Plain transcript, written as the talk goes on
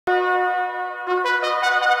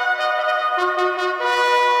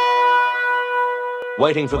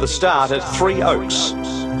Waiting for the start at 3 Oaks.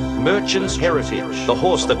 Merchant's Heritage, the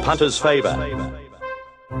horse that punters favour.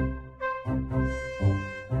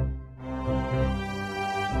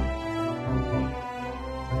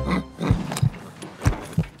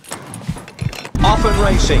 Off and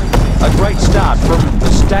racing. A great start from the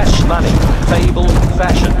Stash Money. Fable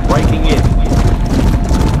Fashion breaking in.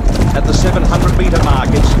 At the 700-metre mark,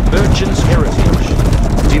 it's Merchant's Heritage.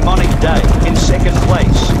 Demonic Day in second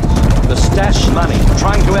place. The Stash Money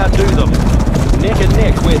trying to outdo them. Neck and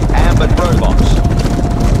neck with Amber Robots.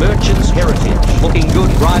 Merchant's Heritage looking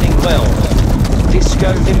good, riding well.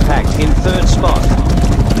 Disco Impact in third spot.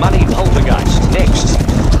 Money Poltergeist next.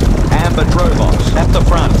 Amber Robots at the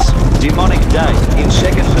front. Demonic Day in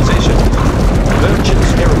second position.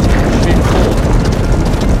 Merchant's Heritage in fourth.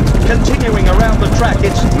 Continuing around the track,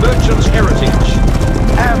 it's Merchant's Heritage.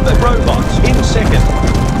 Amber Robots in second.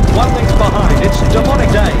 1 length behind, it's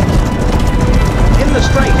Demonic Day. In the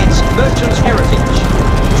straight, it's Merchant's Heritage.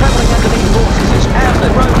 Travelling underneath horses is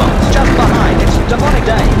Amber Robots. Just behind, it's Demonic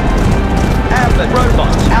Day. Amber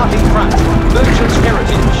Robots out in front. Merchant's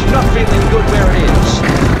Heritage not feeling good where it is.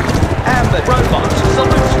 Amber Robots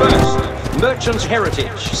salutes first. Merchant's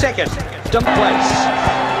Heritage second. Dump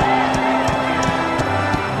place.